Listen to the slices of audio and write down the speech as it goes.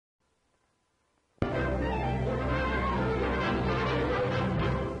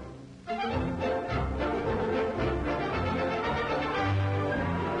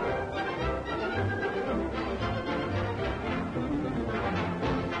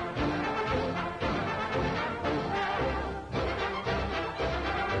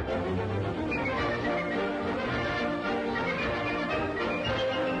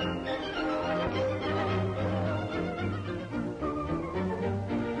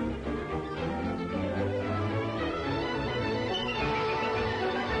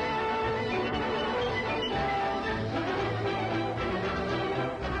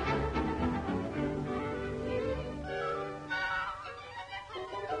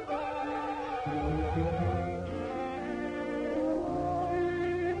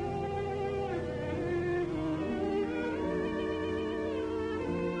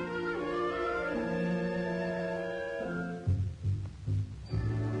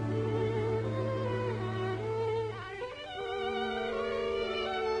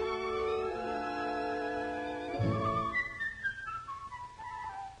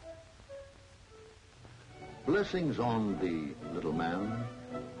Blessings on thee, little man,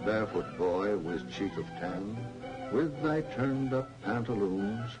 barefoot boy with cheek of tan, with thy turned-up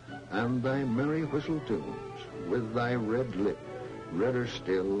pantaloons and thy merry whistle tunes, with thy red lip, redder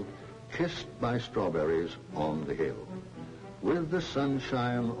still, kissed by strawberries on the hill, with the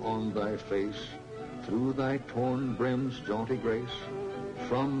sunshine on thy face, through thy torn brim's jaunty grace,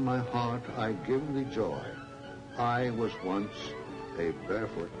 from my heart I give thee joy. I was once a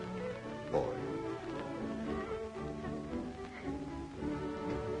barefoot boy.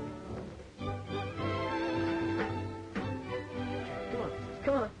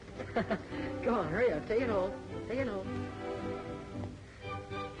 Come on, hurry up. Take it home. Take it home.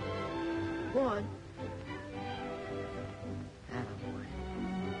 Go on. Attaboy.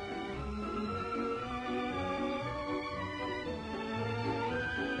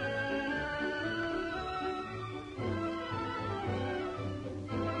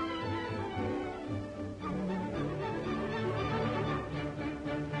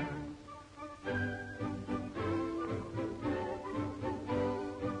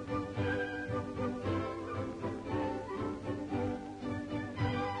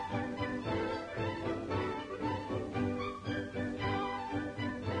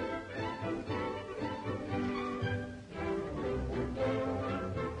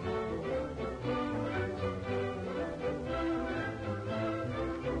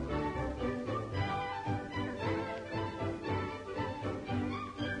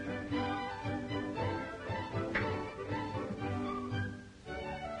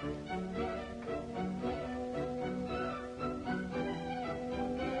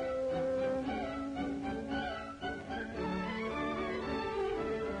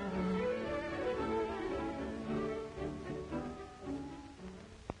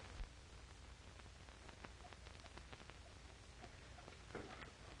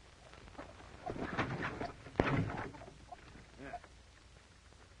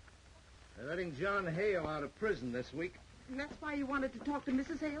 They're letting John Hale out of prison this week. And that's why you wanted to talk to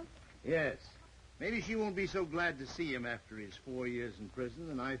Mrs. Hale? Yes. Maybe she won't be so glad to see him after his 4 years in prison,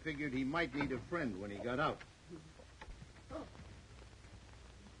 and I figured he might need a friend when he got out. Oh.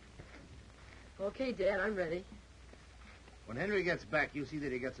 Okay, Dad, I'm ready. When Henry gets back, you'll see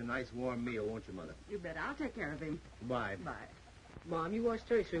that he gets a nice warm meal, won't you, Mother? You bet. I'll take care of him. Bye. Bye. Mom, you watch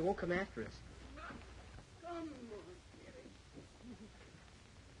Terry so he won't come after us. Come on,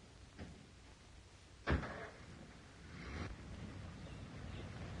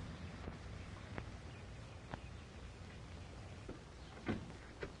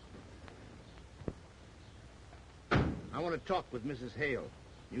 I want to talk with Mrs. Hale.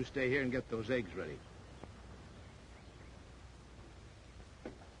 You stay here and get those eggs ready.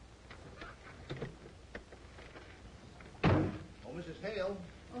 Oh, Mrs. Hale.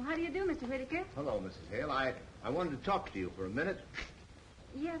 Oh, how do you do, Mr. Whittaker? Hello, Mrs. Hale. I wanted to talk to you for a minute.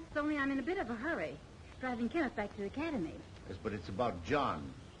 Yes, only I'm in a bit of a hurry. Driving Kenneth back to the academy. Yes, but it's about John.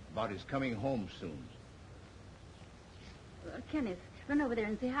 About his coming home soon. Kenneth, run over there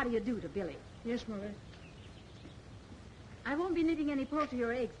and say how do you do to Billy. Yes, Mother. I won't be needing any poultry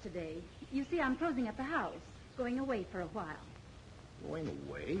or eggs today. You see, I'm closing up the house. Going away for a while. Going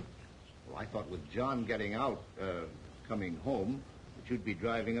away? Well, I thought with John getting out, coming home, that you'd be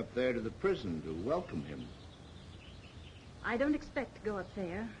driving up there to the prison to welcome him. I don't expect to go up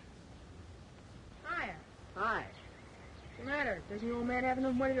there. Hiya. Hi. What's the matter? Doesn't your old man have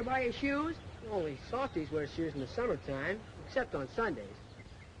enough money to buy your shoes? Only softies wear shoes in the summertime, except on Sundays.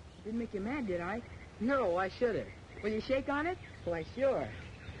 Didn't make you mad, did I? No, I shouldn't. Will you shake on it? Why, sure.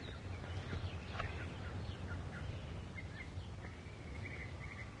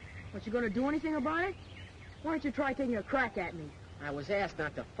 What, you going to do anything about it? Why don't you try taking a crack at me? I was asked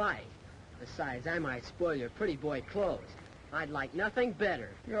not to fight. Besides, I might spoil your pretty boy clothes. I'd like nothing better.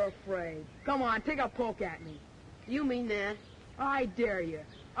 You're afraid. Come on, take a poke at me. You mean that? I dare you.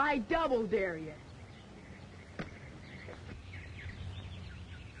 I double dare you.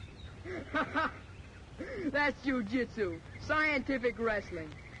 That's jiu-jitsu. Scientific wrestling.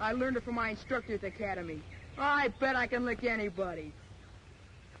 I learned it from my instructor at the academy. I bet I can lick anybody.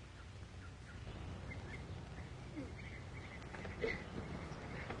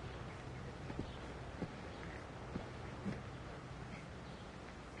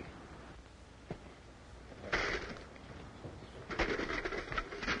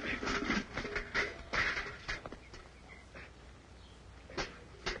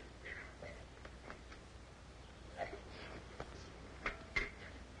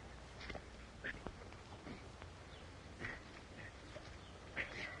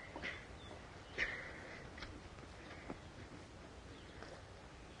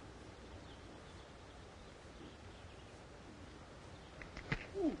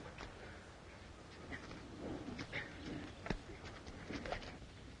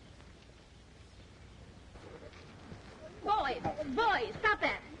 Boys, stop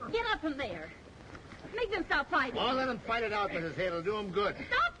that. Get up from there. Make them stop fighting. Oh, let them fight it out, Mrs. Hale. It'll do them good.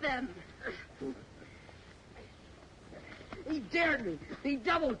 Stop them. He dared me. He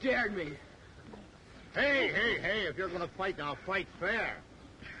double dared me. Hey, if you're going to fight, now fight fair.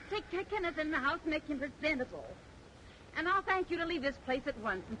 Take Kenneth in the house and make him presentable. And I'll thank you to leave this place at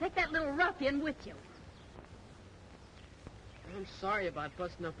once and take that little ruffian with you. I'm sorry about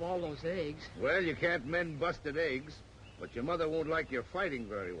busting up all those eggs. Well, you can't mend busted eggs, but your mother won't like your fighting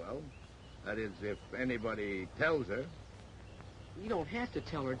very well. That is, if anybody tells her. You don't have to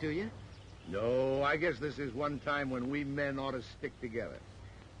tell her, do you? No, I guess this is one time when we men ought to stick together.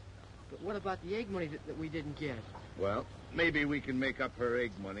 But what about the egg money that we didn't get? Well, maybe we can make up her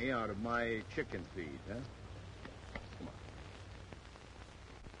egg money out of my chicken feed, huh? Come on.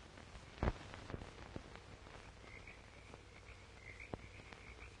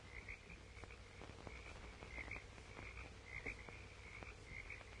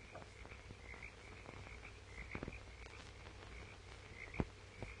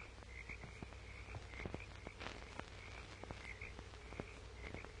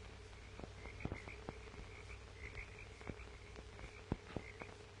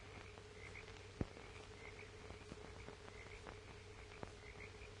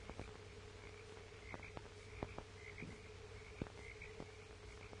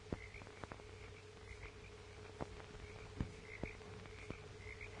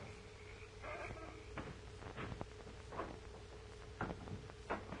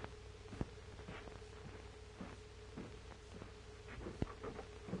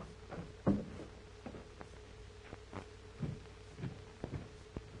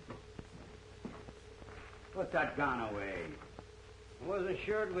 Put that gun away. I wasn't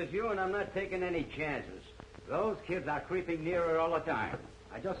sure it was you, and I'm not taking any chances. Those kids are creeping nearer all the time.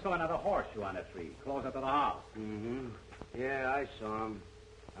 I just saw another horseshoe on a tree, closer to the house. Mm-hmm. Yeah, I saw him.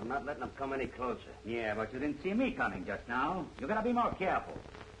 I'm not letting them come any closer. Yeah, but you didn't see me coming just now. You gotta be more careful.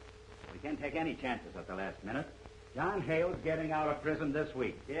 We can't take any chances at the last minute. John Hale's getting out of prison this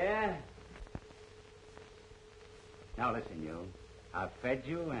week. Yeah? Now listen, you. I've fed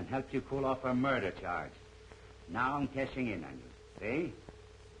you and helped you cool off a murder charge. Now I'm cashing in on you. See?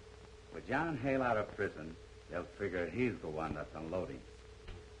 With John Hale out of prison, they'll figure he's the one that's unloading.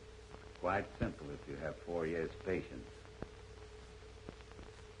 Quite simple if you have 4 years' patience.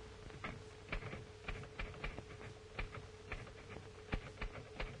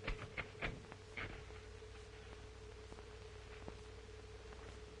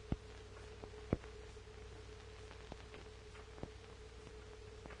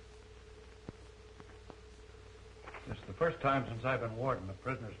 It's the first time since I've been warden the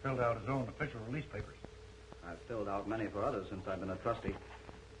prisoner's filled out his own official release papers. I've filled out many for others since I've been a trustee.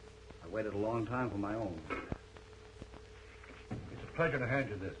 I waited a long time for my own. It's a pleasure to hand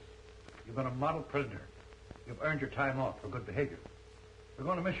you this. You've been a model prisoner. You've earned your time off for good behavior. We're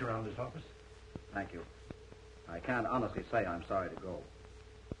going to miss you around this office. Thank you. I can't honestly say I'm sorry to go.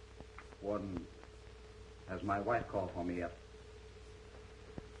 Warden, has my wife called for me yet?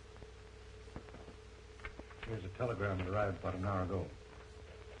 Here's a telegram that arrived about an hour ago.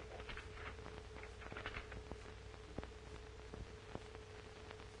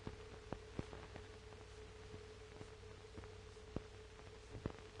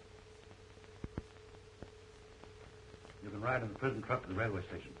 You can ride in the prison truck to the railway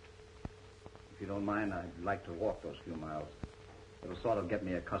station. If you don't mind, I'd like to walk those few miles. It'll sort of get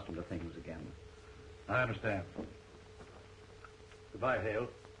me accustomed to things again. I understand. Goodbye, Hale.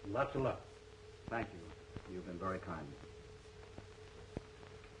 Lots of luck. Thank you. You've been very kind.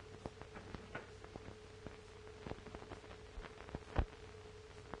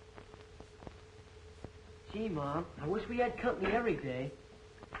 Gee, Mom, I wish we had company every day.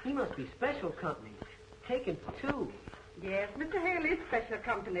 He must be special company. Taken for two. Yes, Mr. Hale is special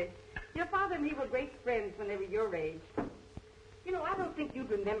company. Your father and he were great friends when they were your age. You know, I don't think you'd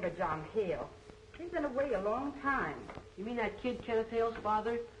remember John Hale. He's been away a long time. You mean that kid Kenneth Hale's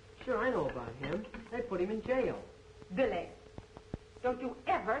father? Sure, I know about him. They put him in jail. Billy, don't you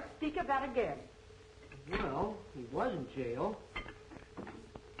ever speak of that again. Well, he was in jail.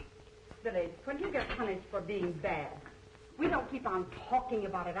 Billy, when you get punished for being bad, we don't keep on talking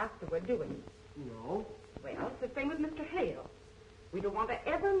about it afterward, do we? No. Well, it's the same with Mr. Hale. We don't want to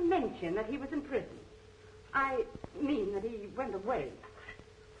ever mention that he was in prison. I mean that he went away.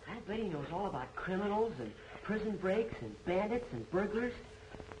 I bet he knows all about criminals and prison breaks and bandits and burglars.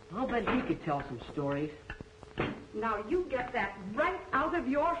 I'll bet he could tell some stories. Now, you get that right out of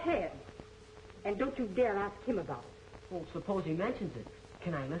your head. And don't you dare ask him about it. Well, suppose he mentions it.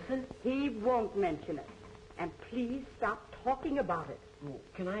 Can I listen? He won't mention it. And please stop talking about it. Well,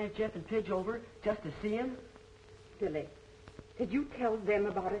 can I have Jeff and Pidge over just to see him? Billy, did you tell them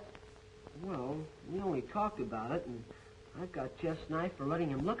about it? Well, we only talked about it, and I've got Jeff's knife for letting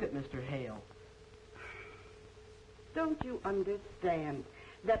him look at Mr. Hale. Don't you understand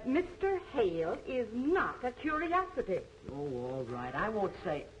that Mr. Hale is not a curiosity? Oh, all right. I won't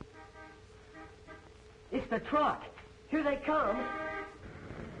say... It's the truck. Here they come.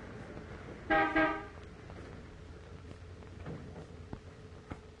 Well,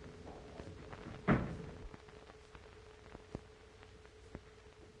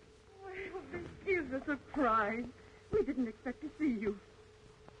 this is a surprise. We didn't expect to see you.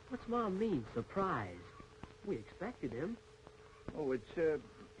 What's Mom mean, surprise? We expected him. Oh, it's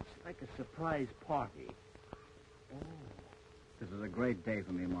like a surprise party. This is a great day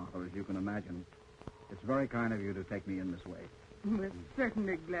for me, Martha, as you can imagine. It's very kind of you to take me in this way. We're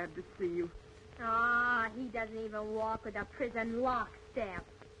certainly glad to see you. Ah, he doesn't even walk with a prison lockstep.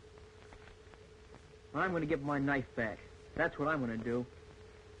 I'm going to give my knife back. That's what I'm going to do.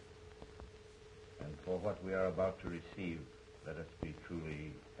 And for what we are about to receive, let us be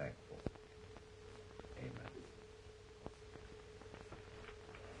truly thankful. Amen.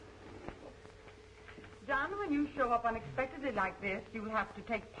 John, when you show up unexpectedly like this, you'll have to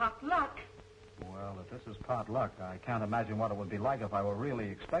take pot luck. Well, if this is pot luck, I can't imagine what it would be like if I were really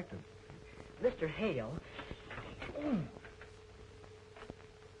expected. Mr. Hale.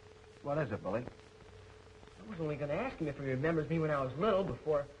 What is it, Billy? I was only going to ask him if he remembers me when I was little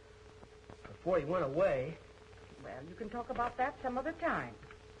before he went away. Well, you can talk about that some other time.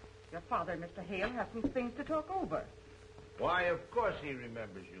 Your father, Mr. Hale, has some things to talk over. Why, of course he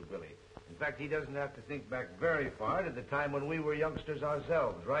remembers you, Billy. In fact, he doesn't have to think back very far to the time when we were youngsters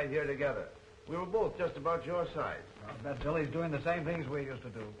ourselves, right here together. We were both just about your size. I bet Billy's doing the same things we used to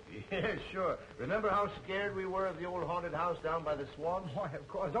do. Yeah, sure. Remember how scared we were of the old haunted house down by the swamps? Why, of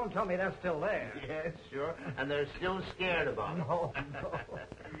course. Don't tell me that's still there. Yes, sure. And they're still scared about it. No.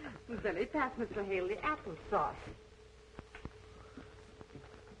 Billy, pass Mr. Hale the applesauce.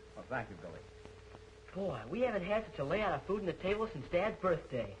 Well, thank you, Billy. Boy, we haven't had such a layout of food on the table since Dad's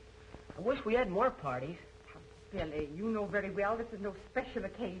birthday. I wish we had more parties. Billy, you know very well this is no special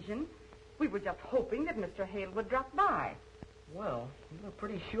occasion. We were just hoping that Mr. Hale would drop by. Well, you were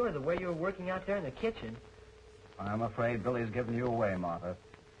pretty sure the way you were working out there in the kitchen. I'm afraid Billy's given you away, Martha.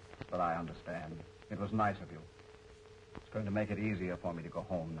 But I understand. It was nice of you. It's going to make it easier for me to go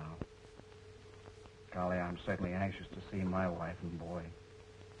home now. Golly, I'm certainly anxious to see my wife and boy.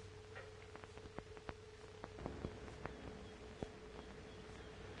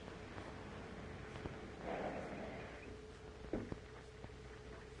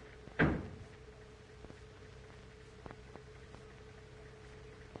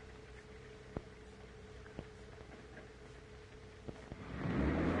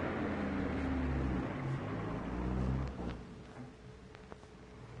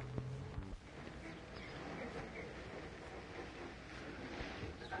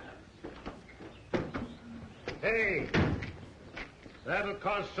 Hey, that'll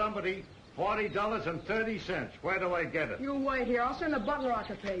cost somebody $40.30. Where do I get it? You wait here. I'll send the butler out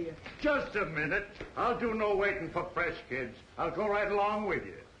to pay you. Just a minute. I'll do no waiting for fresh kids. I'll go right along with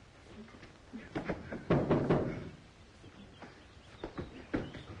you.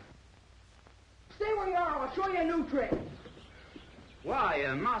 Stay where you are. I'll show you a new trick. Why,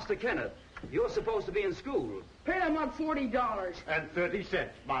 Master Kenneth, you're supposed to be in school. Pay them up $40. And 30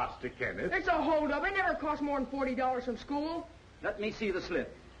 cents, Master Kenneth. It's a holdup. It never cost more than $40 from school. Let me see the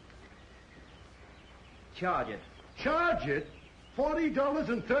slip. Charge it. Charge it?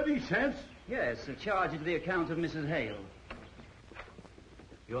 $40.30? Yes, charge it to the account of Mrs. Hale.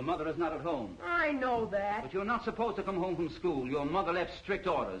 Your mother is not at home. I know that. But you're not supposed to come home from school. Your mother left strict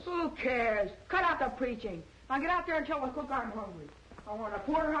orders. Who cares? Cut out the preaching. Now get out there and tell the cook I'm hungry. I want a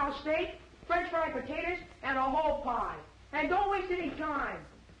porterhouse steak, French fried potatoes, and a whole pie. And don't waste any time.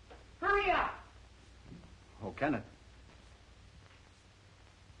 Hurry up. Oh, Kenneth.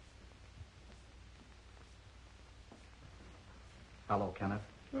 Hello, Kenneth.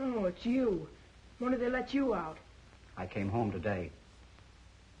 Oh, it's you. When did they let you out? I came home today.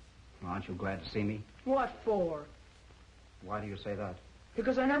 Aren't you glad to see me? What for? Why do you say that?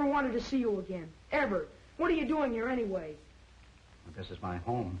 Because I never wanted to see you again. Ever. What are you doing here anyway? Well, this is my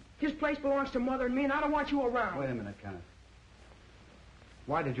home. This place belongs to Mother and me, and I don't want you around. Wait a minute, Kenneth.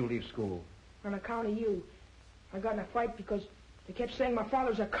 Why did you leave school? On account of you. I got in a fight because they kept saying my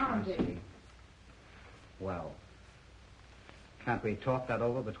father's a convict. I see. Well, can't we talk that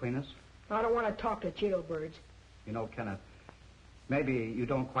over between us? I don't want to talk to jailbirds. You know, Kenneth, maybe you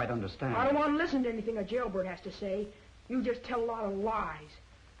don't quite understand. I don't want to listen to anything a jailbird has to say. You just tell a lot of lies.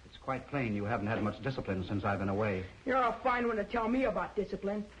 It's quite plain you haven't had much discipline since I've been away. You're a fine one to tell me about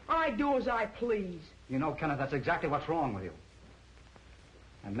discipline. I do as I please. You know, Kenneth, that's exactly what's wrong with you.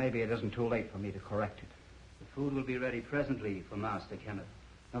 And maybe it isn't too late for me to correct it. The food will be ready presently for Master Kenneth.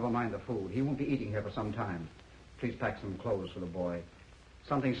 Never mind the food. He won't be eating here for some time. Please pack some clothes for the boy.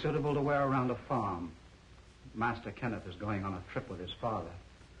 Something suitable to wear around a farm. Master Kenneth is going on a trip with his father.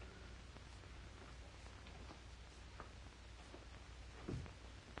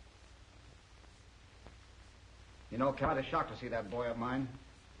 You know, Cal, I'm shocked to see that boy of mine.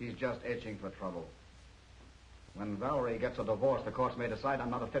 He's just itching for trouble. When Valerie gets a divorce, the courts may decide I'm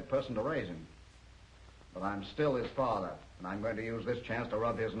not a fit person to raise him. But I'm still his father, and I'm going to use this chance to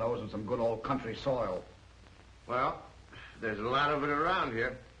rub his nose in some good old country soil. Well, there's a lot of it around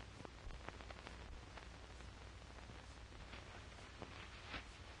here.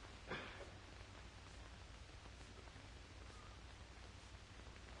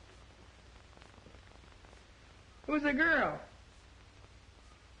 Who's the girl?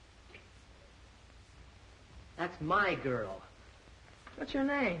 That's my girl. What's her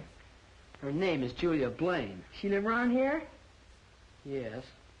name? Her name is Julia Blaine. She live around here? Yes.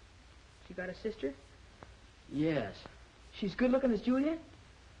 She got a sister? Yes. She's good looking as Julia?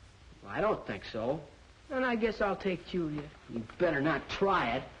 Well, I don't think so. Then I guess I'll take Julia. You better not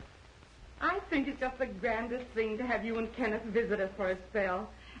try it. I think it's just the grandest thing to have you and Kenneth visit us for a spell.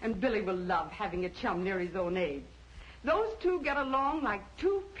 And Billy will love having a chum near his own age. Those two get along like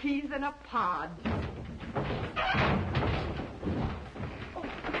two peas in a pod.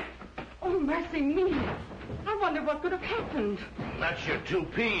 Oh, mercy me. I wonder what could have happened. That's your two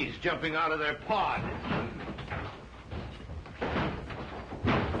peas jumping out of their pod.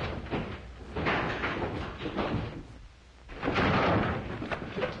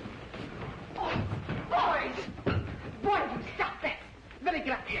 Boys, you stop that. Billy,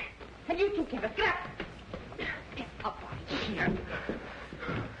 get up here. And you two, Kenneth, get up. Get up out here.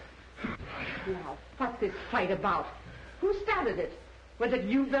 Now, what's this fight about? Who started it? Was it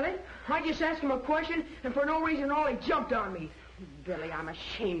you, Billy? I just asked him a question, and for no reason at all, he jumped on me. Billy, I'm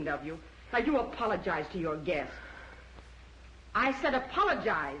ashamed of you. Now, you apologize to your guest. I said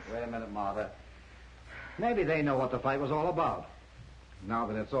apologize. Wait a minute, Martha. Maybe they know what the fight was all about. Now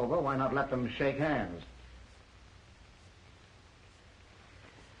that it's over, why not let them shake hands?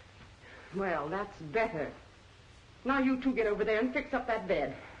 Well, that's better. Now you two get over there and fix up that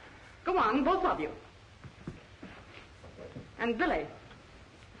bed. Go on, both of you. And Billy,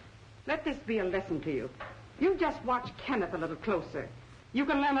 let this be a lesson to you. You just watch Kenneth a little closer. You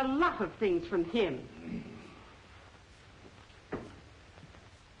can learn a lot of things from him.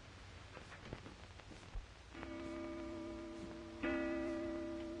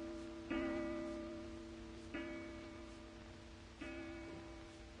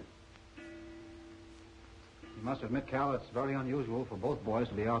 You must admit, Cal, it's very unusual for both boys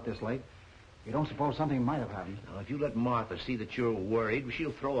to be out this late. You don't suppose something might have happened? Now, if you let Martha see that you're worried,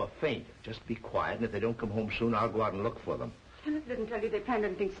 she'll throw a faint. Just be quiet, and if they don't come home soon, I'll go out and look for them. Kenneth didn't tell you they planned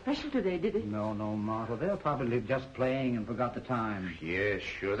anything special today, did he? No, Martha. They're probably just playing and forgot the time. Yes,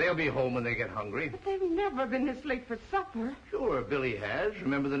 sure. They'll be home when they get hungry. But they've never been this late for supper. Sure, Billy has.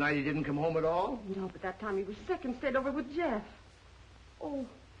 Remember the night he didn't come home at all? No, but that time he was sick and stayed over with Jeff. Oh,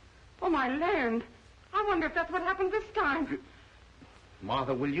 my land. I wonder if that's what happened this time.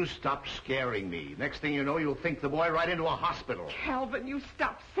 Martha, will you stop scaring me? Next thing you know, you'll think the boy right into a hospital. Calvin, you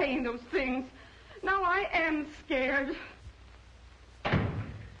stop saying those things. Now I am scared.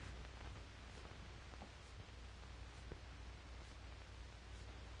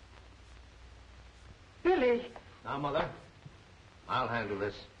 Billy. Now, Mother, I'll handle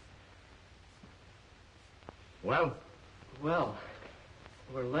this. Well? Well,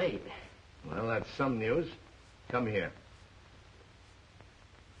 we're late. Well, that's some news. Come here.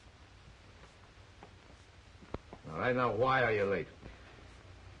 All right, now, why are you late?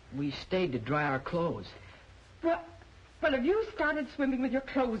 We stayed to dry our clothes. But have you started swimming with your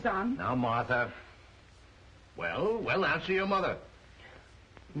clothes on? Now, Martha. Well, answer your mother.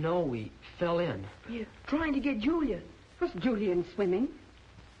 No, we fell in. You're trying to get Julia. Was Julia in swimming?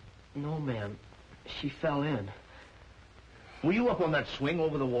 No, ma'am. She fell in. Were you up on that swing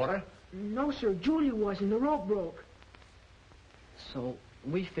over the water? No, sir. Julia wasn't. The rope broke. So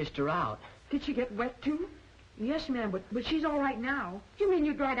we fished her out. Did she get wet, too? Yes, ma'am, but she's all right now. You mean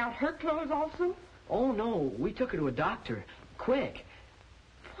you dried out her clothes also? Oh, no. We took her to a doctor. Quick.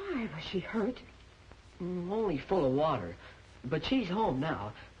 Why was she hurt? Only full of water. But she's home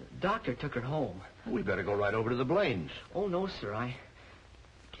now. The doctor took her home. We better go right over to the Blaines. Oh, no, sir. I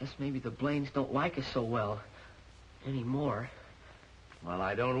guess maybe the Blaines don't like us so well. Anymore. Well,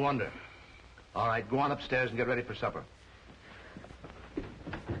 I don't wonder. All right, go on upstairs and get ready for supper.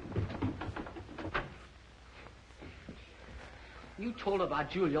 You told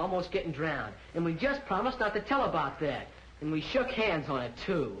about Julia almost getting drowned, and we just promised not to tell about that. And we shook hands on it,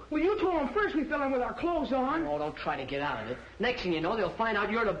 too. Well, you told them first we fell in with our clothes on. Oh, don't try to get out of it. Next thing you know, they'll find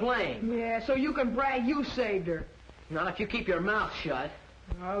out you're to blame. Yeah, so you can brag you saved her. Not if you keep your mouth shut.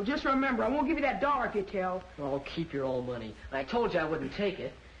 Oh, just remember, I won't give you that $1 if you tell. Oh, keep your old money. I told you I wouldn't take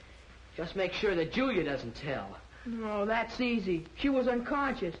it. Just make sure that Julia doesn't tell. Oh, that's easy. She was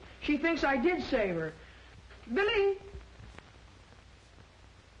unconscious. She thinks I did save her. Billy!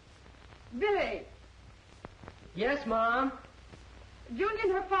 Billy, Yes, Mom? Julia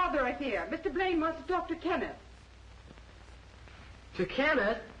and her father are here. Mr. Blaine wants to talk to Kenneth. To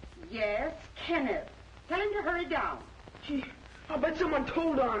Kenneth? Yes, Kenneth. Tell him to hurry down. Gee, I'll bet someone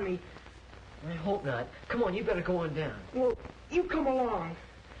told on me. I hope not. Come on, you better go on down. Well, you come along.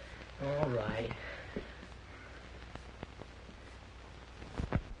 All right.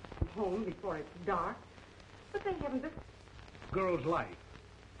 Home before it's dark. But they haven't the... Girl's life.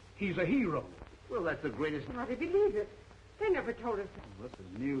 He's a hero. Well, that's the greatest... How do you believe it? They never told us that. This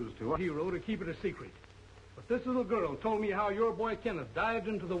is news to us. Hero to keep it a secret. But this little girl told me how your boy Kenneth dived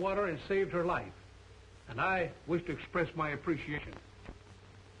into the water and saved her life. And I wish to express my appreciation.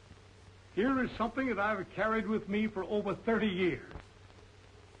 Here is something that I've carried with me for over 30 years.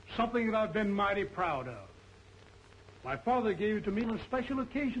 Something that I've been mighty proud of. My father gave it to me on a special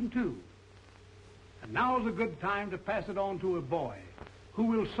occasion, too. And now is a good time to pass it on to a boy who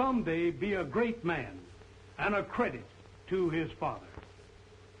will someday be a great man and a credit to his father.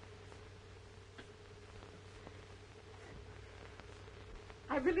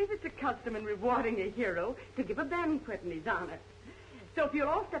 I believe it's a custom in rewarding a hero to give a banquet in his honor. So if you'll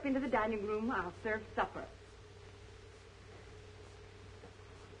all step into the dining room, I'll serve supper.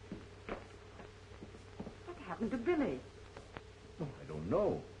 What happened to Billy? Oh, I don't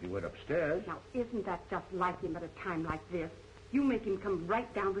know. He went upstairs. Now, isn't that just like him at a time like this? You make him come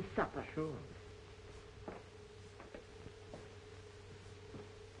right down to supper. Sure.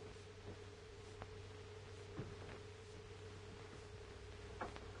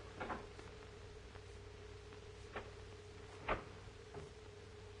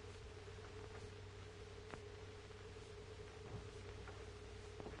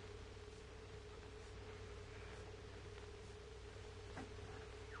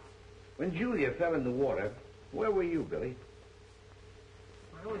 When Julia fell in the water, where were you, Billy?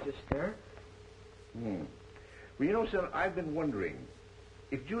 I was just there. Well, you know, son, I've been wondering,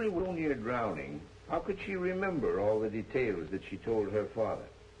 if Julia was near drowning, how could she remember all the details that she told her father?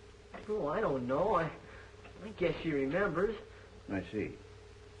 Oh, I don't know. I guess she remembers. I see.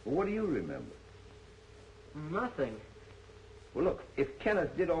 Well, what do you remember? Nothing. Well, look, if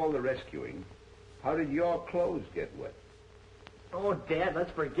Kenneth did all the rescuing, how did your clothes get wet? Oh, Dad,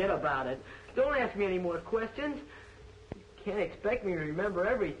 let's forget about it. Don't ask me any more questions. You can't expect me to remember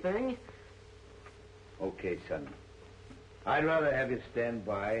everything. Okay, son. I'd rather have you stand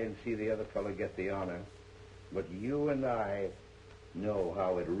by and see the other fellow get the honor. But you and I know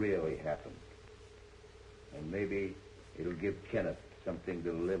how it really happened. And maybe it'll give Kenneth something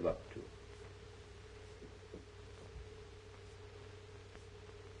to live up to.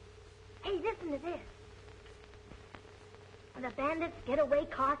 Hey, listen to this. The bandits' getaway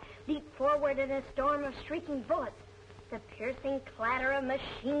car leaped forward in a storm of shrieking bullets. The piercing clatter of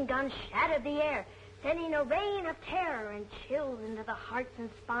machine guns shattered the air, sending a rain of terror and chills into the hearts and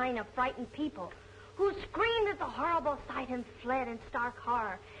spine of frightened people, who screamed at the horrible sight and fled in stark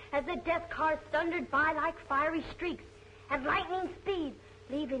horror as the death car thundered by like fiery streaks at lightning speed,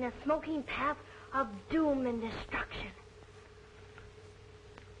 leaving a smoking path of doom and destruction.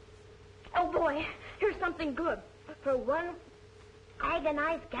 Oh, boy, here's something good. For one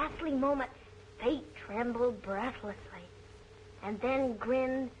agonized, ghastly moment, fate trembled breathlessly and then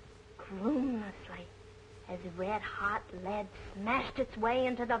grinned gloomlessly as red-hot lead smashed its way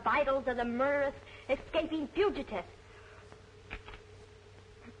into the vitals of the murderous, escaping fugitive.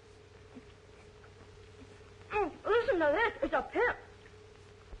 Listen to this. It's a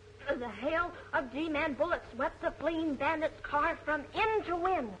pip. The hail of G-man bullets swept the fleeing bandit's car from end to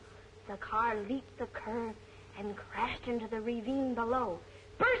end. The car leaped the curve and crashed into the ravine below,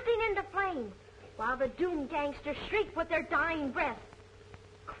 bursting into flames, while the doomed gangsters shrieked with their dying breath.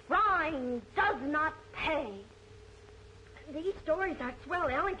 Crime does not pay. These stories are swell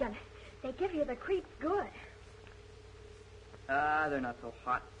elegant. They give you the creeps good. They're not so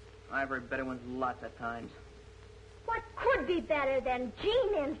hot. I've heard better ones lots of times. What could be better than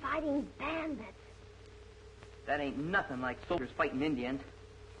G-men fighting bandits? That ain't nothing like soldiers fighting Indians.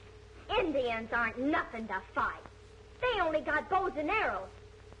 Indians aren't nothing to fight. They only got bows and arrows.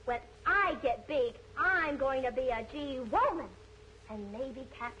 When I get big, I'm going to be a G woman and maybe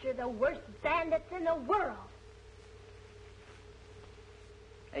capture the worst bandits in the world.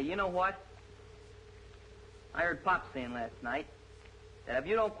 Hey, you know what? I heard Pop saying last night that if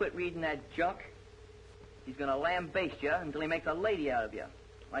you don't quit reading that junk, he's going to lambaste you until he makes a lady out of you,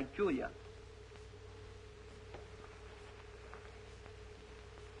 like Julia.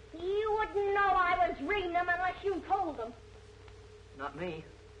 You wouldn't know I was reading them unless you told them. Not me.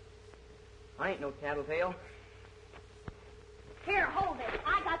 I ain't no tattletale. Here, hold it.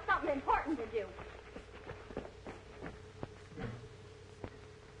 I got something important to do.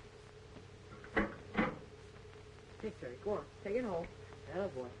 Victory, go on. Take it home. Atta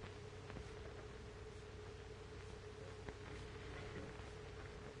boy.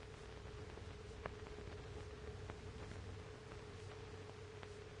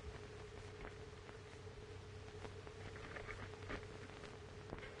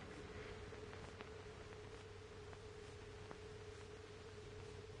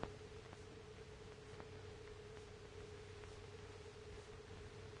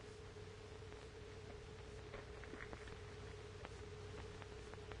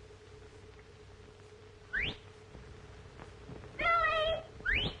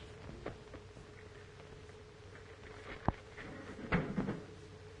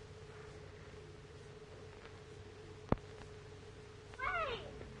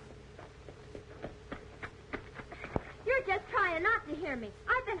 You're just trying not to hear me.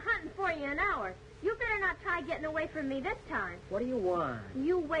 I've been hunting for you an hour. You better not try getting away from me this time. What do you want?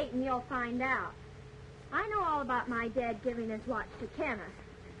 You wait and you'll find out. I know all about my dad giving his watch to Kenneth.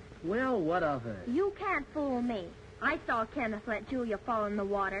 Well, what of it? You can't fool me. I saw Kenneth let Julia fall in the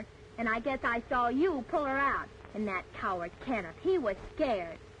water, and I guess I saw you pull her out. And that coward Kenneth, he was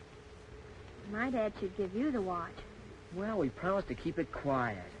scared. My dad should give you the watch. Well, we promised to keep it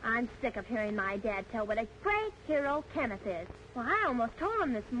quiet. I'm sick of hearing my dad tell what a great hero Kenneth is. Well, I almost told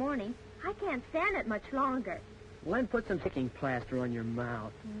him this morning. I can't stand it much longer. Well, then put some sticking plaster on your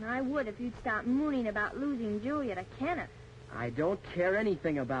mouth. And I would if you'd stop mooning about losing Julia to Kenneth. I don't care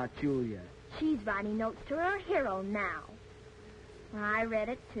anything about Julia. She's writing notes to her hero now. I read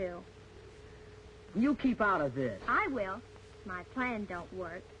it, too. You keep out of this. I will. My plan don't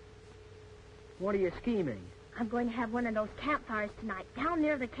work. What are you scheming? I'm going to have one of those campfires tonight down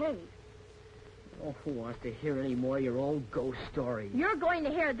near the cave. Oh, who wants to hear any more of your old ghost stories? You're going to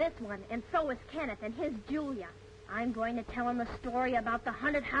hear this one, and so is Kenneth and his Julia. I'm going to tell him a story about the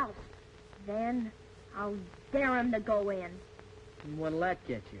haunted house. Then I'll dare him to go in. And what'll that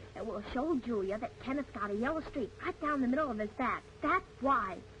get you? It will show Julia that Kenneth's got a yellow streak right down the middle of his back. That's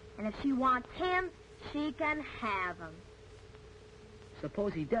why. And if she wants him, she can have him.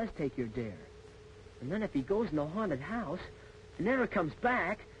 Suppose he does take your dare. And then if he goes in the haunted house and never comes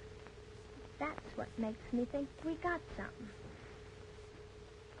back... That's what makes me think we got something.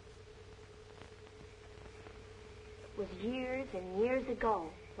 It was years and years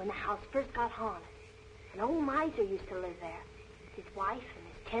ago when the house first got haunted. An old miser used to live there. His wife and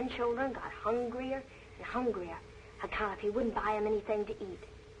his 10 children got hungrier and hungrier, account if he wouldn't buy them anything to eat.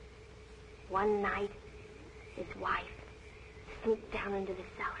 One night, his wife sneaked down into the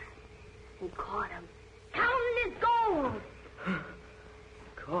cellar and caught him counting his gold.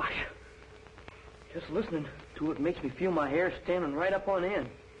 Gosh. Just listening to it makes me feel my hair standing right up on end.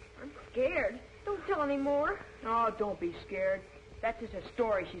 I'm scared. Don't tell any more. Oh, don't be scared. That's just a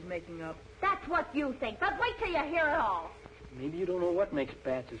story she's making up. That's what you think, but wait till you hear it all. Maybe you don't know what makes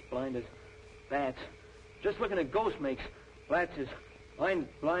bats as blind as bats. Just looking at ghosts makes bats as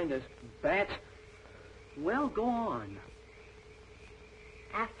blind as bats. Well, go on.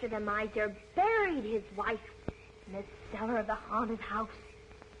 After the miser buried his wife in the cellar of the haunted house,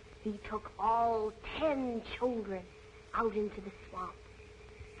 he took all 10 children out into the swamp.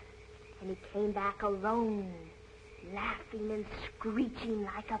 And he came back alone, laughing and screeching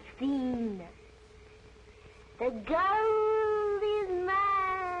like a fiend. The gold is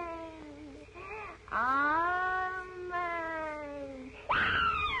mine. All mine.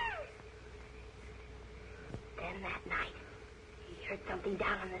 Then that night, he heard something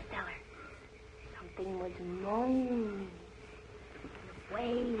down in the cellar. Something was moaning,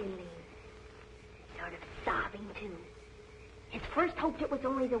 wailing, sort of sobbing too. His first hoped it was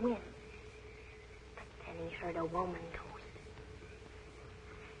only the wind. But then he heard a woman ghost.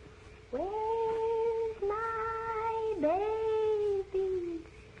 Where's my baby?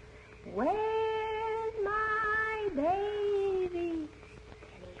 Where's my baby?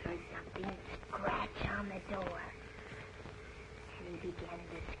 Then he heard something scratch on the door.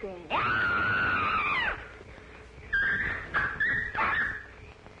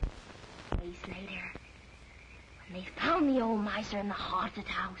 found the old miser in the haunted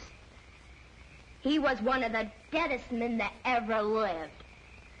house. He was one of the deadest men that ever lived.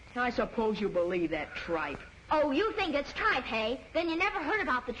 I suppose you believe that tripe. Oh, you think it's tripe, hey? Then you never heard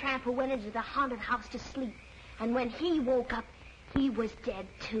about the tramp who went into the haunted house to sleep. And when he woke up, he was dead,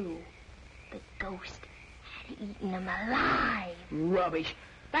 too. The ghost had eaten him alive. Rubbish.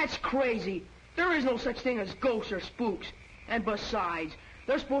 That's crazy. There is no such thing as ghosts or spooks. And besides,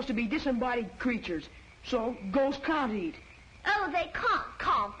 they're supposed to be disembodied creatures. So ghosts can't eat. Oh, they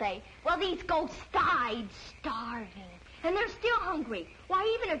can't they? Well, these ghosts died starving. And they're still hungry.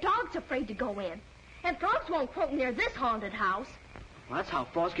 Why, even a dog's afraid to go in. And frogs won't croak near this haunted house. Well, that's how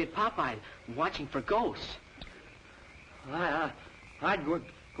frogs get pop-eyed, watching for ghosts. I'd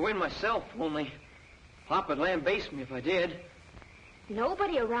go in myself, only Pop would lambaste me if I did.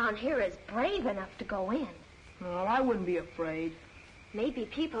 Nobody around here is brave enough to go in. Well, I wouldn't be afraid. Maybe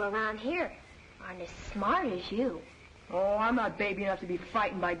people around here aren't as smart as you. Oh, I'm not baby enough to be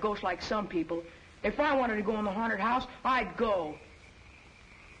frightened by ghosts like some people. If I wanted to go in the haunted house, I'd go.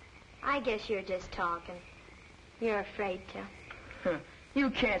 I guess you're just talking. You're afraid to. You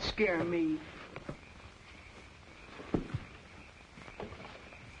can't scare me.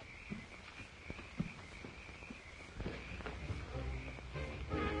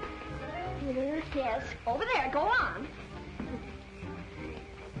 Yes, over there. Go on.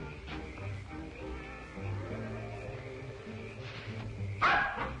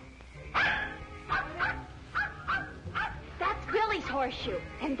 That's Billy's horseshoe,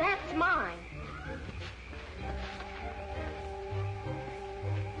 and that's mine.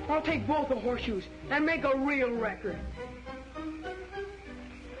 I'll take both the horseshoes and make a real record.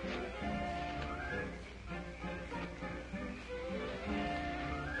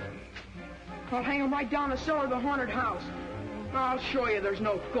 I'll hang them right down the cellar of the haunted house. I'll show you there's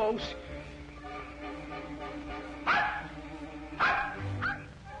no ghost.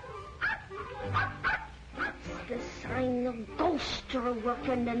 It's the sign of ghosts are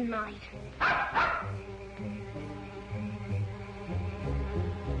working tonight.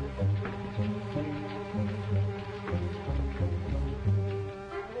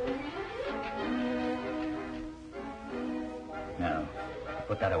 Now,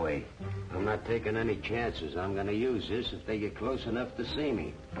 put that away. I'm not taking any chances. I'm going to use this if they get close enough to see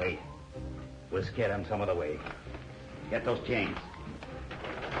me. Wait. We'll scare them some other way. Get those chains.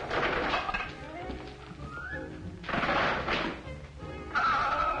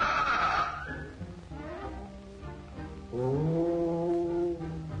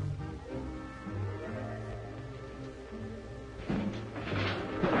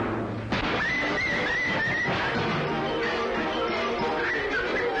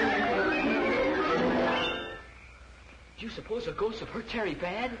 Suppose the ghosts have hurt Terry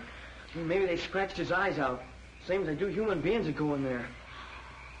bad? Maybe they scratched his eyes out, same as they do human beings that go in there.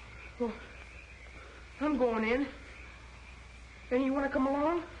 Well, I'm going in. And you want to come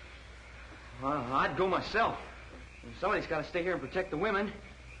along? I'd go myself. Somebody's got to stay here and protect the women.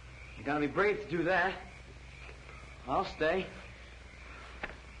 You got to be brave to do that. I'll stay.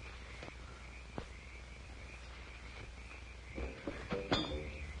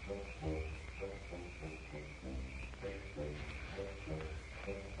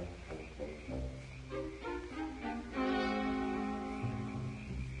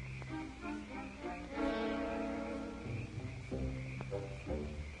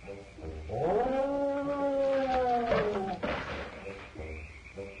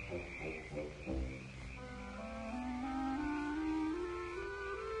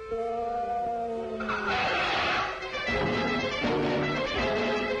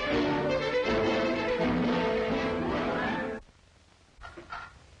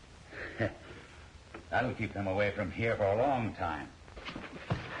 That'll keep them away from here for a long time.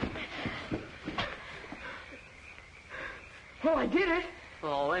 Well, I did it.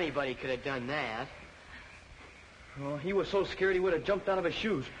 Oh, anybody could have done that. Oh, he was so scared he would have jumped out of his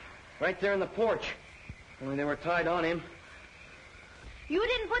shoes. Right there in the porch. Only they were tied on him. You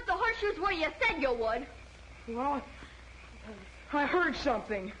didn't put the horseshoes where you said you would. Well, I heard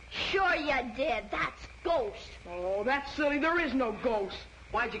something. Sure you did. That's ghost. Oh, that's silly. There is no ghost.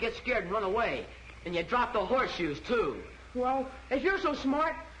 Why'd you get scared and run away? And you dropped the horseshoes, too. Well, if you're so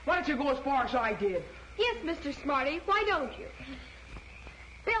smart, why don't you go as far as I did? Yes, Mr. Smarty. Why don't you?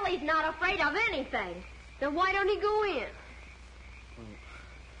 Billy's not afraid of anything. Then why don't he go in?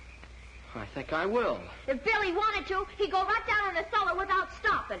 I think I will. If Billy wanted to, he'd go right down in the cellar without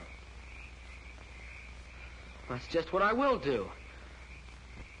stopping. That's just what I will do.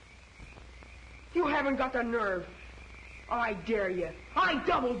 You haven't got the nerve. I dare you. I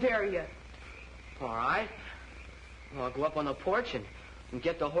double dare you. All right. Well, I'll go up on the porch and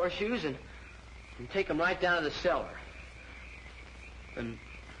get the horseshoes and take them right down to the cellar. And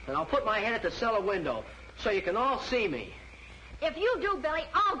I'll put my head at the cellar window so you can all see me. If you do, Billy,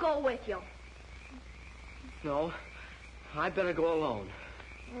 I'll go with you. No, I better go alone.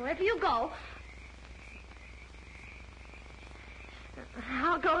 Well, if you go,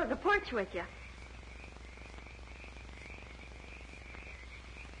 I'll go to the porch with you.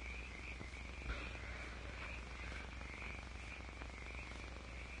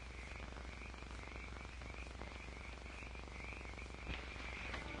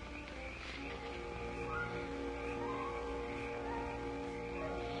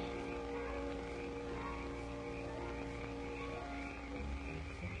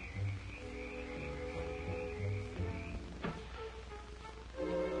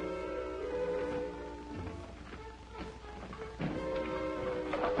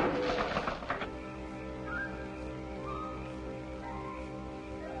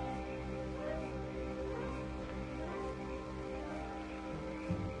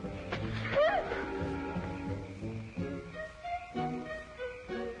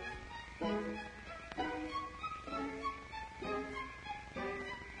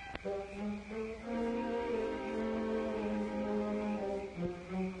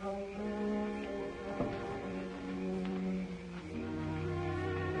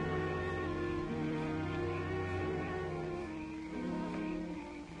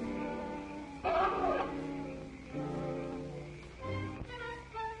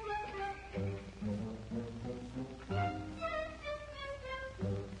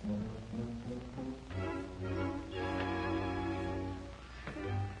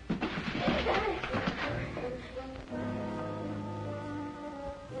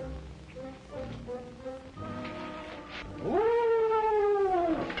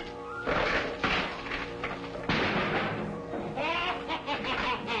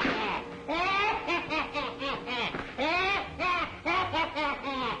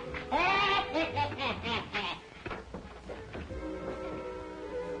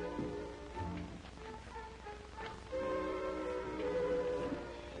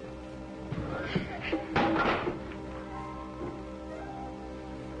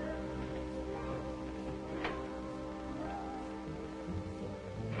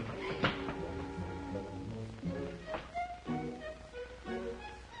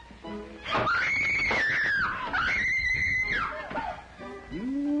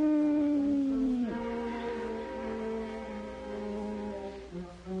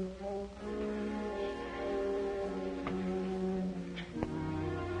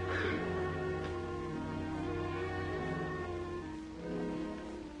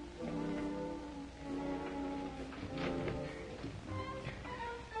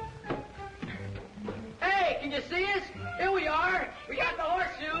 Can you see us? Here we are. We got the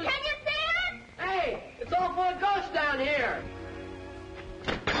horseshoes. Can you see it? Hey, it's all full of ghosts down here.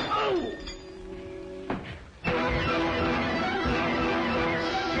 Oh!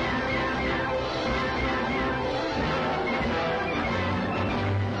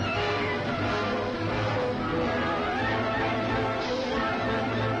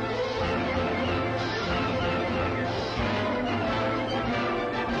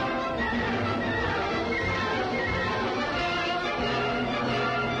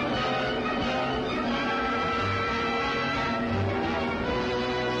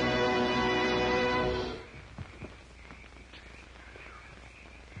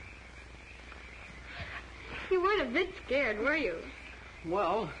 You weren't a bit scared, were you?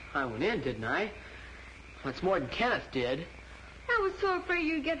 Well, I went in, didn't I? That's more than Kenneth did. I was so afraid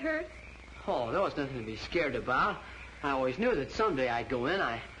you'd get hurt. Oh, there was nothing to be scared about. I always knew that someday I'd go in.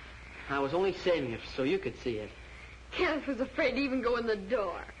 I was only saving it so you could see it. Kenneth was afraid to even go in the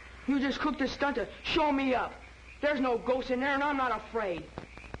door. You just cooked a stunt to show me up. There's no ghost in there, and I'm not afraid.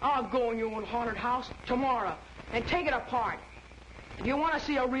 I'll go in your old haunted house tomorrow and take it apart. If you want to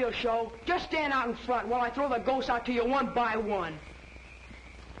see a real show, just stand out in front while I throw the ghosts out to you one by one.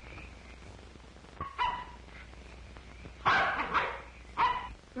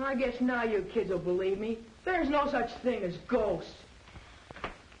 I guess now you kids will believe me. There's no such thing as ghosts.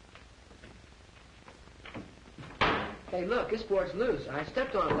 Hey, look, this board's loose. I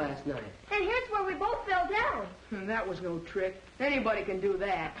stepped on it last night. And here's where we both fell down. That was no trick. Anybody can do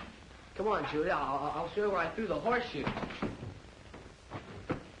that. Come on, Judy. I'll show you where I threw the horseshoe.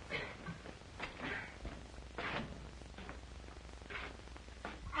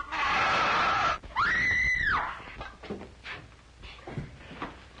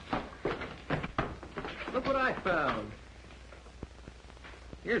 Look what I found.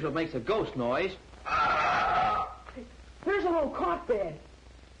 Here's what makes a ghost noise. There's an old cot bed.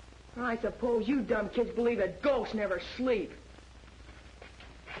 I suppose you dumb kids believe that ghosts never sleep.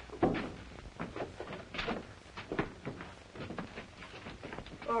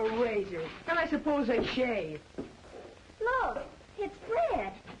 A razor. And I suppose they shave. Look, it's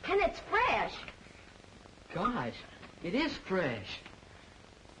bread. And it's fresh. Gosh, it is fresh.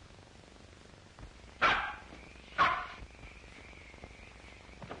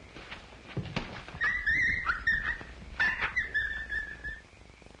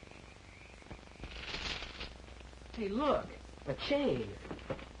 Hey, look, a chain.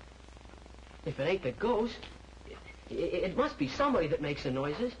 If it ain't the ghost, it must be somebody that makes the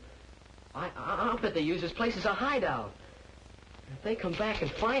noises. I'll bet they use this place as a hideout. If they come back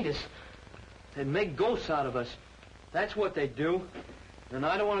and find us, they'd make ghosts out of us. That's what they do. And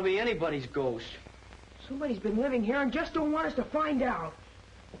I don't want to be anybody's ghost. Somebody's been living here and just don't want us to find out.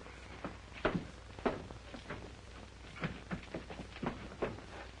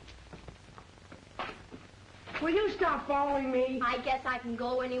 Will you stop following me? I guess I can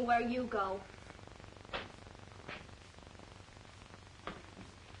go anywhere you go.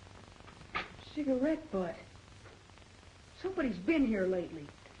 Cigarette butt. Somebody's been here lately.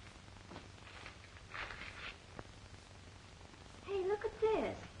 Hey, look at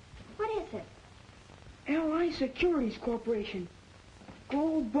this. What is it? L.I. Securities Corporation.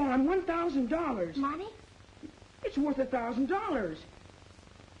 Gold bond, $1,000. Money? It's worth $1,000.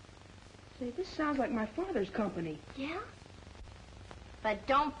 Say, this sounds like my father's company. Yeah? But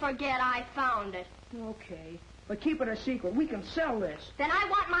don't forget I found it. Okay. But keep it a secret. We can sell this. Then I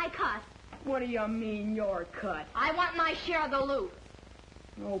want my cut. What do you mean, your cut? I want my share of the loot.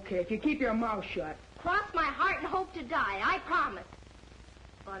 Okay, if you keep your mouth shut. Cross my heart and hope to die, I promise.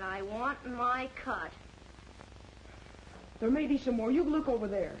 But I want my cut. There may be some more. You look over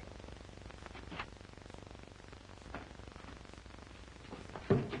there.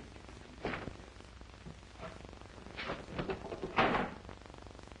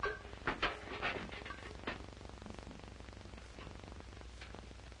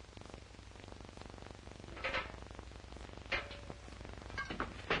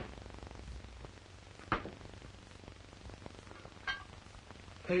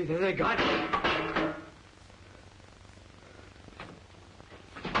 They got me.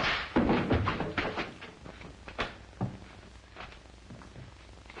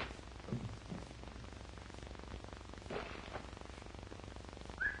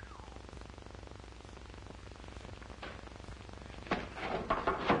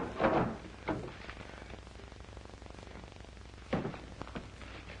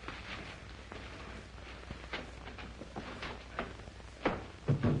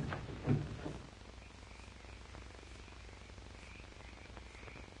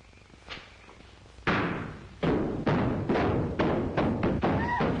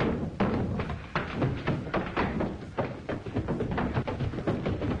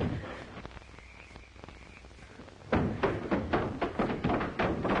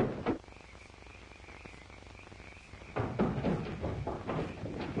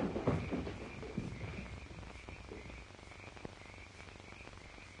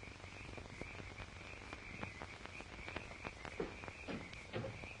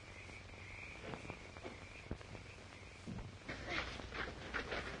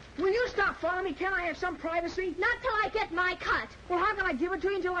 Will you stop following me? Can't I have some privacy? Not till I get my cut. Well, how can I give it to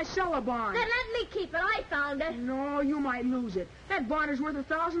you until I sell the bond? Then let me keep it. I found it. No, you might lose it. That bond is worth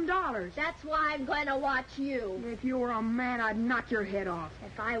 $1,000. That's why I'm going to watch you. If you were a man, I'd knock your head off.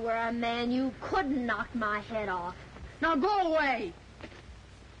 If I were a man, you couldn't knock my head off. Now go away.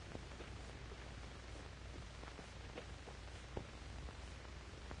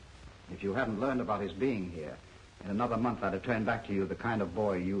 If you hadn't learned about his being here, in another month I'd have turned back to you the kind of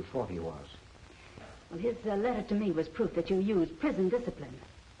boy you thought he was. Well, his letter to me was proof that you used prison discipline.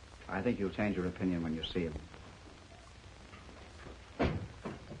 I think you'll change your opinion when you see him.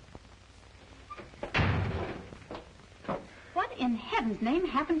 What in heaven's name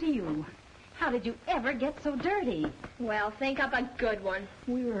happened to you? How did you ever get so dirty? Well, think up a good one.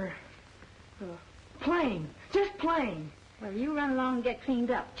 We were playing. Just playing. Well, you run along and get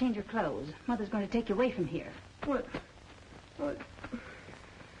cleaned up. Change your clothes. Mother's going to take you away from here. What? But,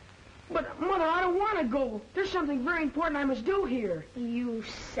 Mother, I don't want to go. There's something very important I must do here. You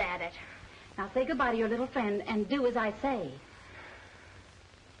said it. Now say goodbye to your little friend and do as I say.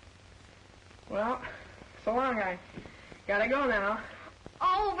 Well, so long. I gotta go now.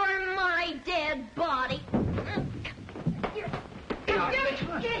 Over my dead body.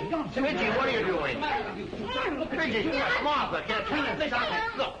 Pidgey, what are you doing? Pidgey, Martha, can I turn this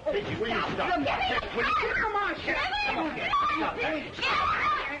on? Look, Pidgey. Will you stop? Look, come on, Sheriff. Come up here.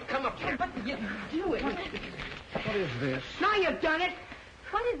 Come up here. What are you doing? What is this? Now you've done it.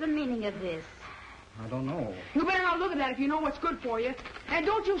 What is the meaning of this? I don't know. You better not look at that if you know what's good for you. And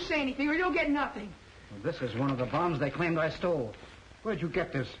don't you say anything or you'll get nothing. Well, this is one of the bonds they claimed I stole. Where'd you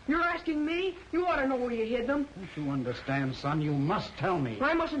get this? You're asking me? You ought to know where you hid them. Don't you understand, son? You must tell me.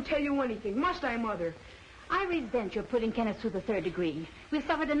 I mustn't tell you anything. Must I, Mother? I resent your putting Kenneth through the 3rd degree. We've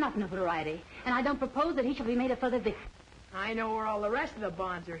suffered enough notoriety, and I don't propose that he shall be made a further victim. I know where all the rest of the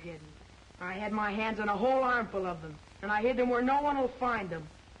bonds are hidden. I had my hands on a whole armful of them, and I hid them where no one will find them.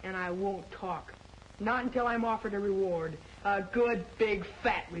 And I won't talk. Not until I'm offered a reward. A good, big,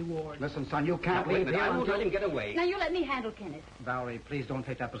 fat reward. Listen, son, you can't leave here I won't until... let him get away. Now, you let me handle Kenneth. Valerie, please don't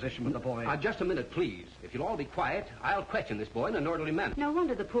take that position with the boy. Just a minute, please. If you'll all be quiet, I'll question this boy in an orderly manner. No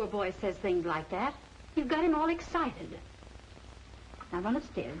wonder the poor boy says things like that. You've got him all excited. Now, run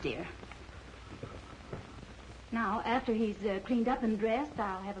upstairs, dear. Now, after he's cleaned up and dressed,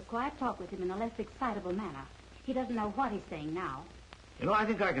 I'll have a quiet talk with him in a less excitable manner. He doesn't know what he's saying now. You know, I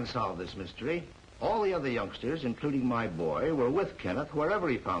think I can solve this mystery. All the other youngsters, including my boy, were with Kenneth wherever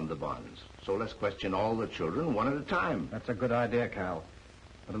he found the bonds. So let's question all the children one at a time. That's a good idea, Cal.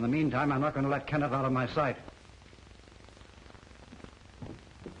 But in the meantime, I'm not going to let Kenneth out of my sight.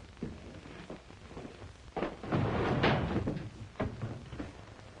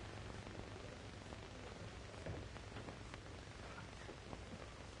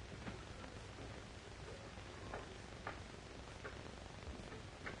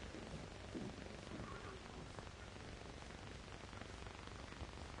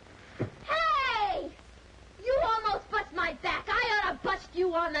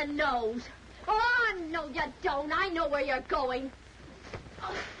 You on the nose. Oh, no, you don't. I know where you're going.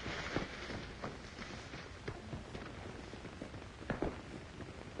 Oh.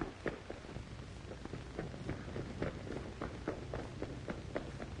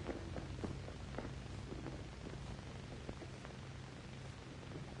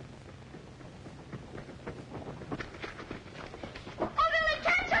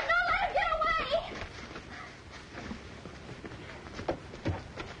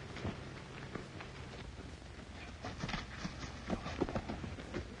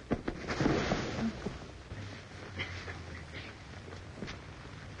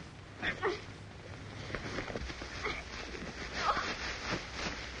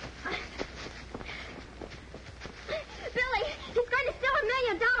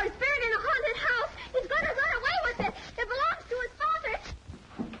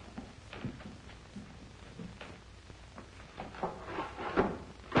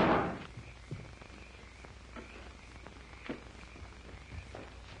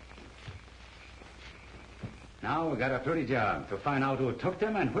 Now we got a dirty job to find out who took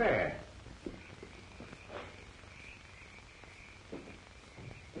them and where.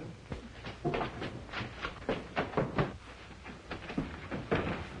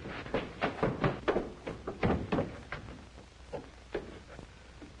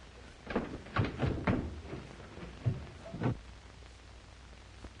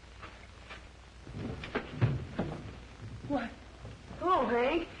 What? Hello,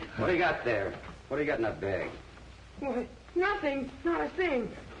 Hank. What do you got there? What do you got in that bag? What? Nothing. Not a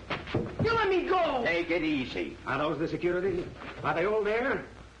thing. You let me go. Take it easy. Are those the security? Are they all there?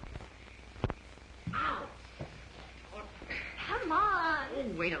 Ow. Come on. Oh,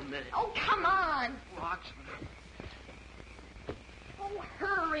 wait a minute. Oh, come on. Rocks. Oh,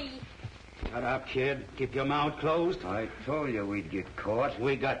 hurry. Shut up, kid. Keep your mouth closed. I told you we'd get caught.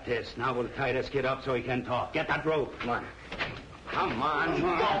 We got this. Now we'll tie this kid up so he can talk. Get that rope. Come on. Come on. Come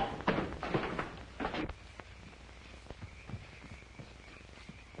on.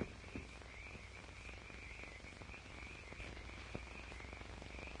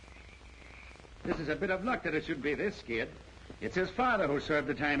 This is a bit of luck that it should be this kid. It's his father who served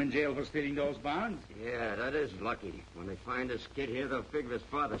the time in jail for stealing those bonds. Yeah, that is lucky. When they find this kid here, they'll figure his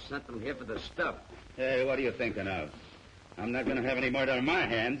father sent them here for the stuff. Hey, what are you thinking of? I'm not going to have any murder on my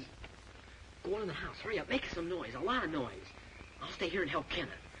hands. Go on in the house. Hurry up. Make some noise. A lot of noise. I'll stay here and help Kenneth.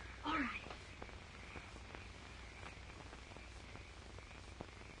 All right.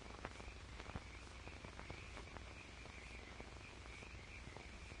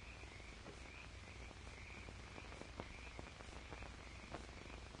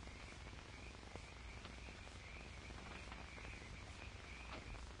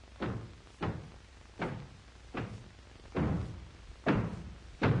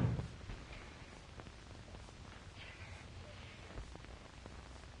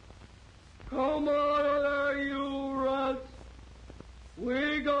 Come on there, you rats.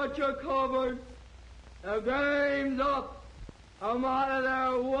 We got you covered. The game's up. Come out of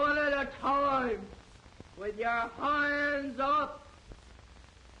there one at a time. With your hands up.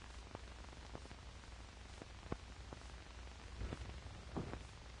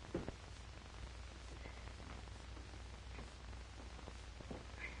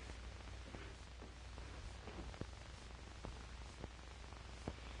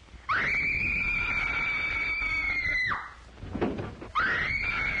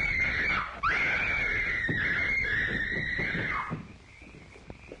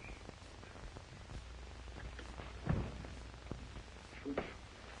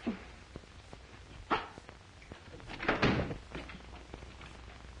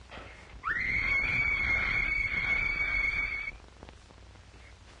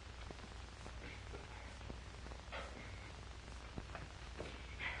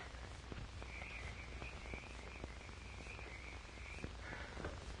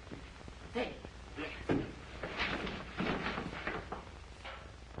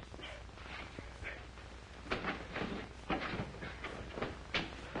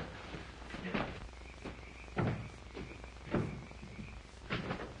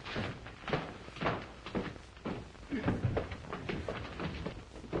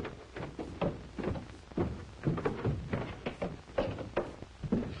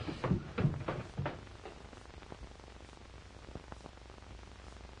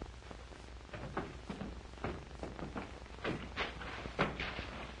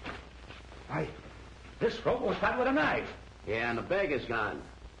 This rope was cut with a knife. Yeah, and the bag is gone.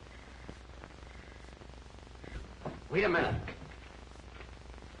 Wait a minute.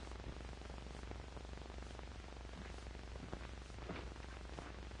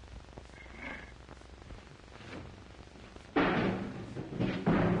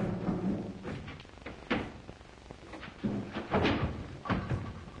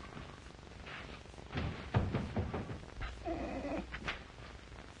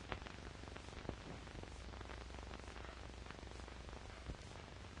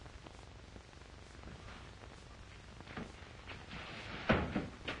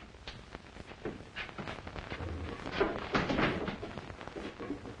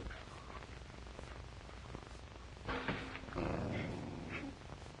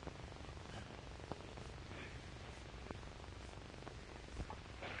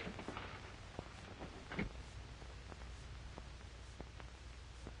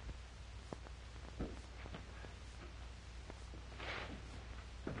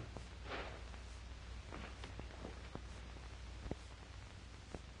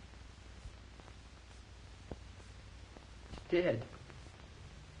 Dead.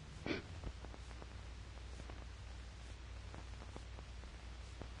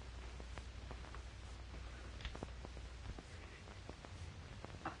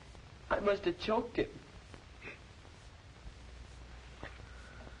 I must have choked him.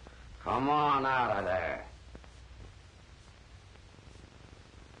 Come on out of there.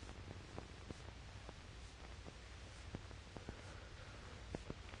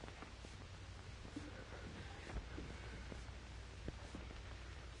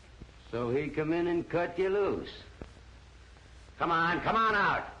 So he come in and cut you loose. Come on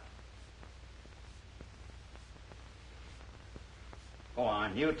out. Go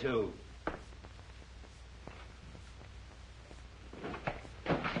on, you two.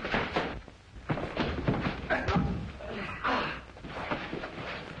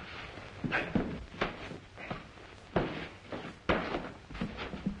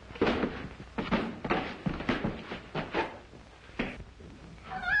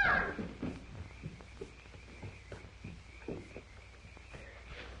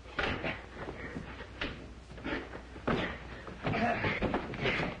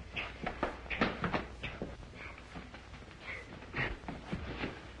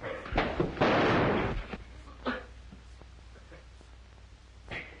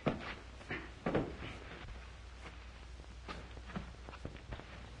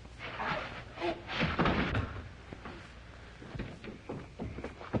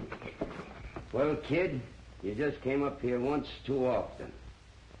 Well, kid, you just came up here once too often.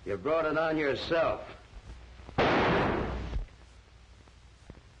 You brought it on yourself.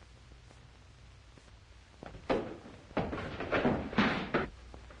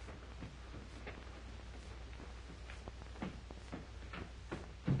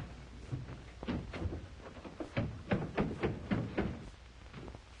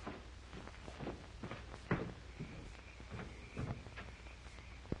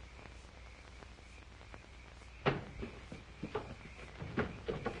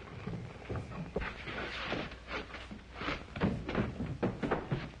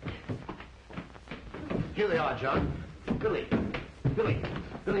 Here they are, John. Billy,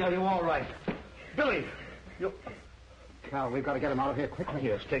 are you all right? Billy, you... Cal, we've got to get him out of here quickly.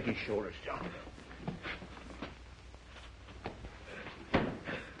 Yes, take his shoulders, John.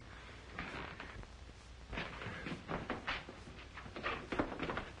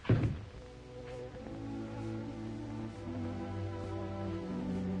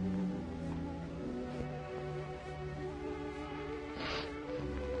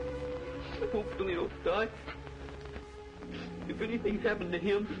 I hope Billy don't die. If anything's happened to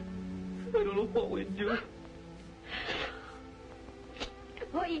him, I don't know what we'd do.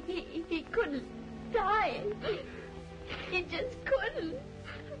 Oh, he couldn't die. He just couldn't.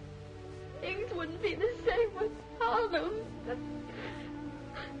 Things wouldn't be the same without him.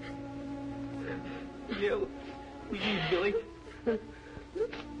 Yeah, we need Billy.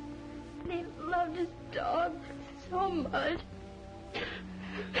 He loved his dog so much.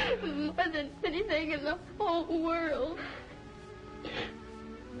 More than anything in the whole world.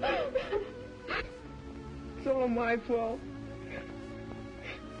 It's all my fault.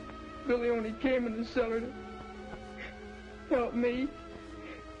 Billy only came in the cellar to help me.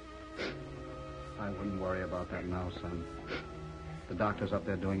 I wouldn't worry about that now, son. The doctor's up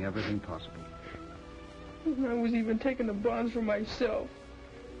there doing everything possible. I was even taking the bonds for myself.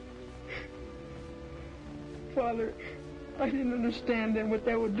 Father, I didn't understand then what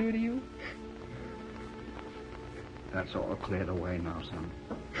that would do to you. That's all cleared away now, son.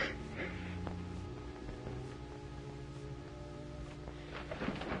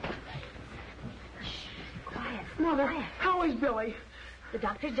 Quiet. Mother, how is Billy? The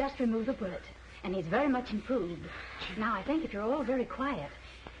doctor just removed the bullet, and he's very much improved. Now, I think if you're all very quiet,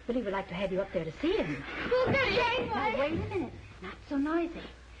 Billy would like to have you up there to see him. Now, wait a minute. Not so noisy.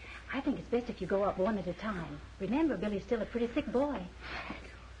 I think it's best if you go up one at a time. Remember, Billy's still a pretty sick boy.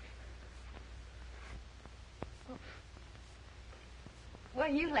 Well,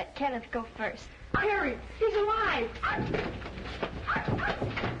 you let Kenneth go first. Harry, he's alive.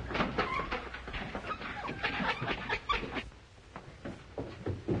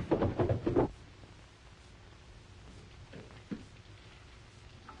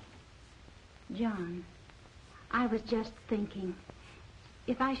 John, I was just thinking,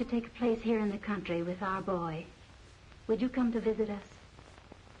 if I should take a place here in the country with our boy, would you come to visit us?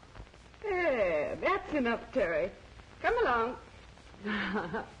 There, that's enough, Terry. Come along.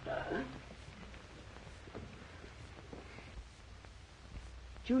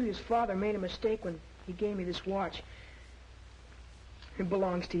 Julia's father made a mistake when he gave me this watch. It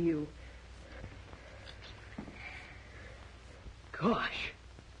belongs to you. Gosh.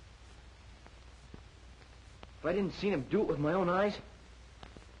 If I didn't see him do it with my own eyes,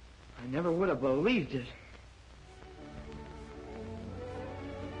 I never would have believed it.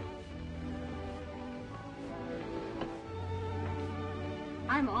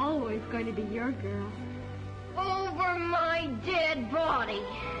 I'm always going to be your girl. Over my dead body.